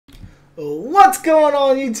What's going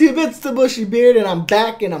on, YouTube? It's the Bushy Beard, and I'm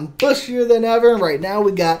back, and I'm bushier than ever. And right now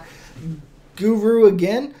we got Guru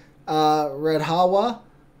again, Randhawa,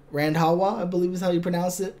 I believe is how you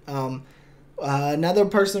pronounce it. Another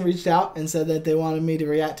person reached out and said that they wanted me to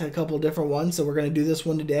react to a couple different ones, so we're going to do this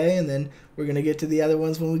one today, and then we're going to get to the other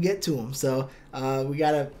ones when we get to them. So we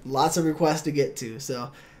got lots of requests to get to.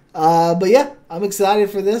 So, but yeah, I'm excited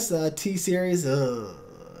for this T-Series.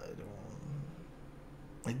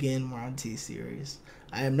 Again, we're on T-Series.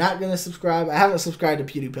 I am not going to subscribe. I haven't subscribed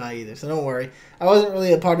to PewDiePie either, so don't worry. I wasn't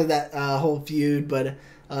really a part of that whole feud, but it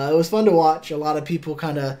was fun to watch. A lot of people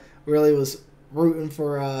kind of really was rooting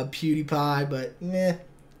for PewDiePie, but meh.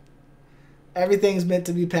 Everything's meant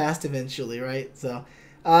to be passed eventually, right? So,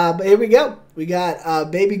 but here we go. We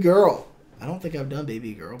got Baby Girl. I don't think I've done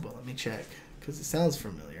Baby Girl, but let me check because it sounds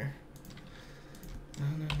familiar.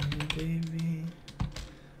 Baby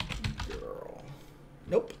Girl.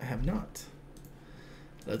 Nope, I have not.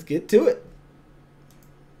 Let's get to it.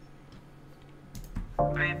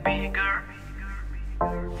 Baby girl.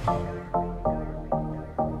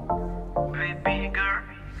 Baby girl.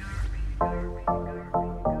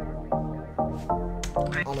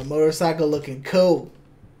 On a motorcycle looking cool.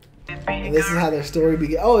 And this is how their story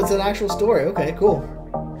begins. Oh, it's an actual story. Okay, cool.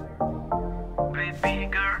 Baby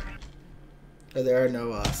girl. Oh, there are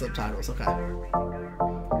no subtitles. Okay.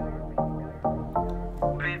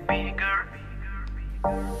 Baby girl.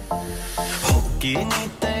 होके नी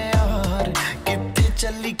तैयार किते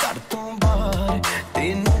चली कर तू बाहर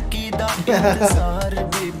तेनू की दा इंतजार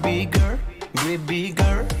बेबी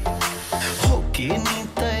गर्ल होके नी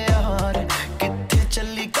तैयार किते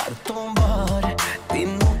चली कर तू बाहर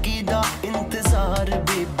तेनू की दा इंतजार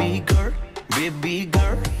baby girl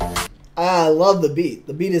I love the beat.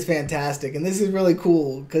 The beat is fantastic, and this is really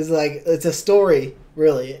cool because like it's a story,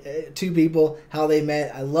 really. Two people, how they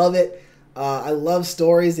met. I love it. I love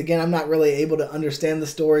stories. Again, I'm not really able to understand the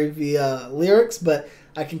story via lyrics, but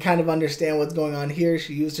I can kind of understand what's going on here.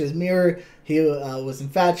 She used his mirror. He was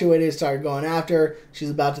infatuated, started going after her.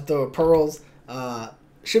 She's about to throw her pearls.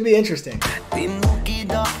 Should be interesting.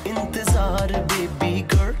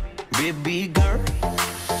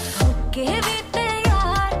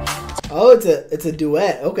 Oh, it's a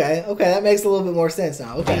duet. Okay, that makes a little bit more sense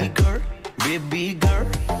now. Okay. Baby girl.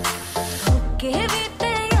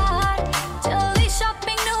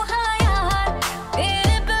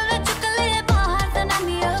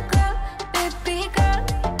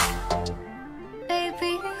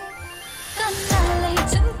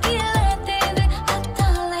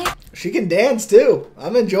 She can dance too.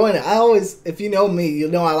 I'm enjoying it. I always, if you know me, you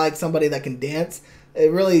know I like somebody that can dance. It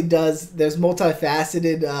really does. There's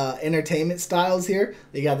multifaceted entertainment styles here.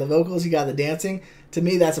 You got the vocals, you got the dancing. To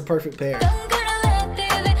me, that's a perfect pair.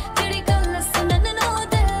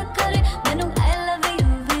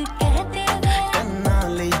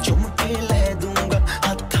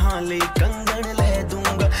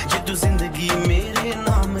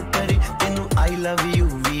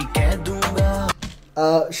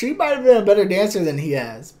 She might have been a better dancer than he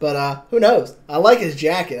has, but who knows? I like his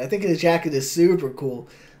jacket. I think his jacket is super cool.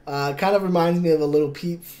 Kind of reminds me of a little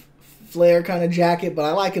Pete Flair kind of jacket, but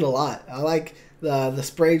I like it a lot. I like the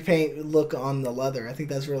spray paint look on the leather. I think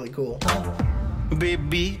that's really cool.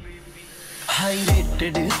 Baby, high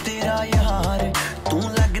rated tera yaar, tu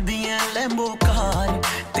lagdi hai Lambo car,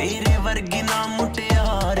 tere vargi na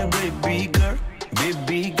mutyaar, baby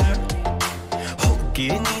girl, hoke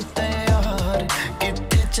ni tayar,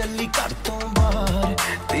 kitte chali kar tu bahar,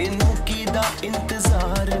 tenu ki da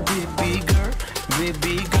intezar, baby girl.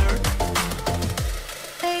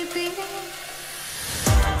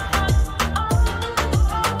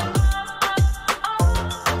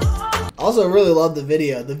 Also, really love the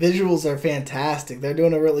video. The visuals are fantastic. They're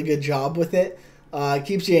doing a really good job with it. It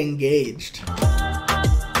keeps you engaged.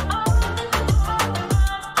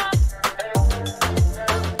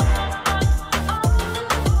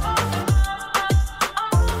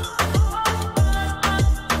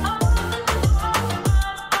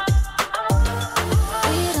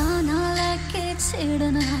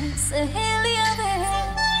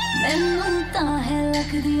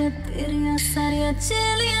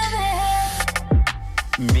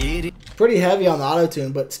 Pretty heavy on the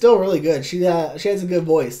auto-tune, but still really good. She has a good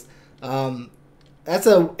voice. That's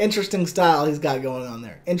an interesting style he's got going on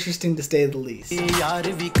there. Interesting to say the least.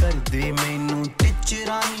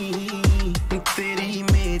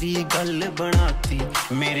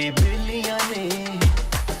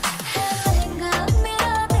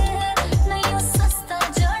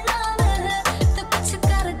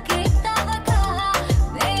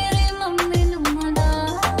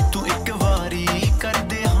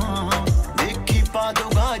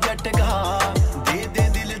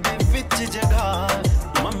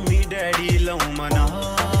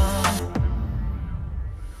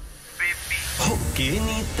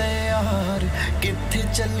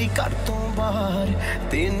 ਚੱਲੀ ਘਰ ਤੋਂ ਬਾਹਰ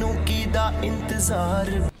ਤੈਨੂੰ ਕੀ ਦਾ ਇੰਤਜ਼ਾਰ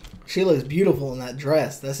She looks beautiful in that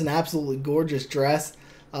dress. That's an absolutely gorgeous dress.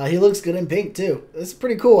 He looks good in pink too. It's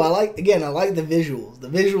pretty cool. I like the visuals.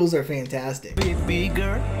 The visuals are fantastic. baby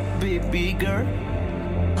girl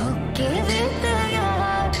Okay with the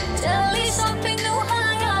yard. Tell me something new,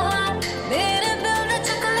 higher. Better build a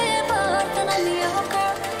chocolate bar than I'm your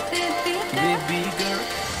girl. Baby girl, baby girl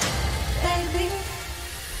baby.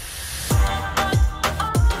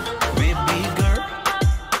 baby girl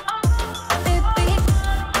Baby,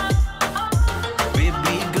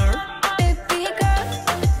 baby girl baby girl. baby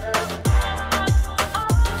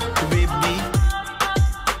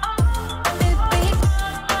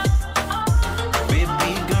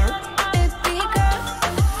baby girl Baby girl.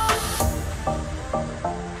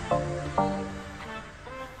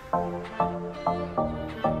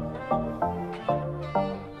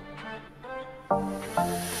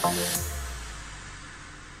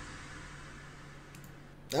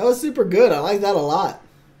 That was super good. I like that a lot.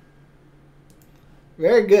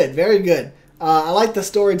 Very good. Very good. I like the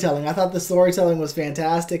storytelling. I thought the storytelling was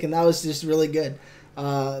fantastic, and that was just really good.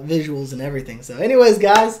 Visuals and everything. So anyways,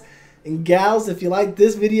 guys and gals, if you like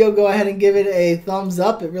this video, go ahead and give it a thumbs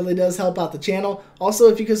up. It really does help out the channel. Also,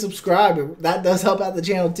 if you could subscribe, that does help out the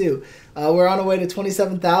channel too. We're on our way to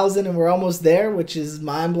 27,000, and we're almost there, which is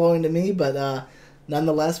mind-blowing to me, but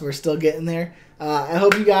nonetheless, we're still getting there. I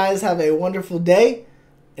hope you guys have a wonderful day.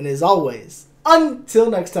 And as always, until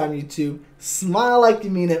next time, YouTube, smile like you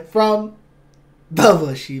mean it from the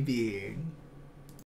Bushy Beard.